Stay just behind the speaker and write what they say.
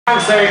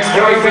Sakes,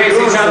 can we face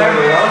each other?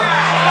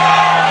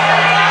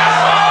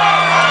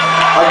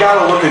 I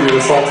gotta look at you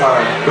this whole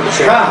time for the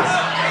chance.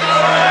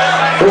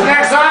 This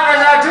next song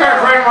is out to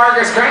our friend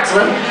Marcus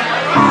Kratzman.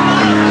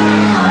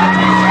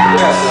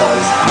 Yes, it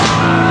does.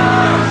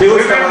 He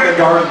looks kind of like a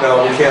garden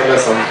gnome, you can't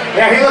miss him.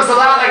 Yeah, he looks a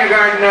lot like a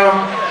garden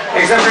gnome,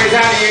 except for he's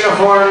out of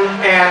uniform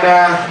and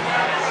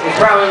he's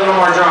probably a little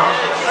more drunk.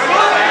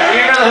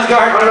 You know those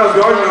garden gnomes?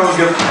 Garden gnomes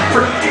get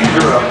pretty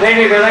drunk. They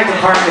do, they like to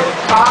party.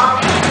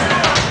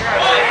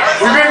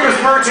 We've been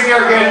besmirching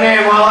your good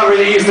name all over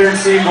the eastern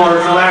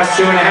seaboard for the last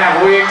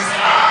 2.5 weeks.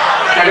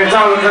 And it's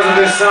all because of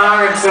this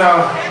song, and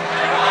so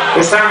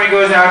this time it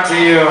goes out to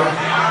you.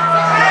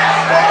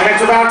 And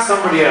it's about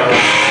somebody else.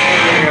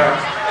 Here you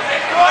go.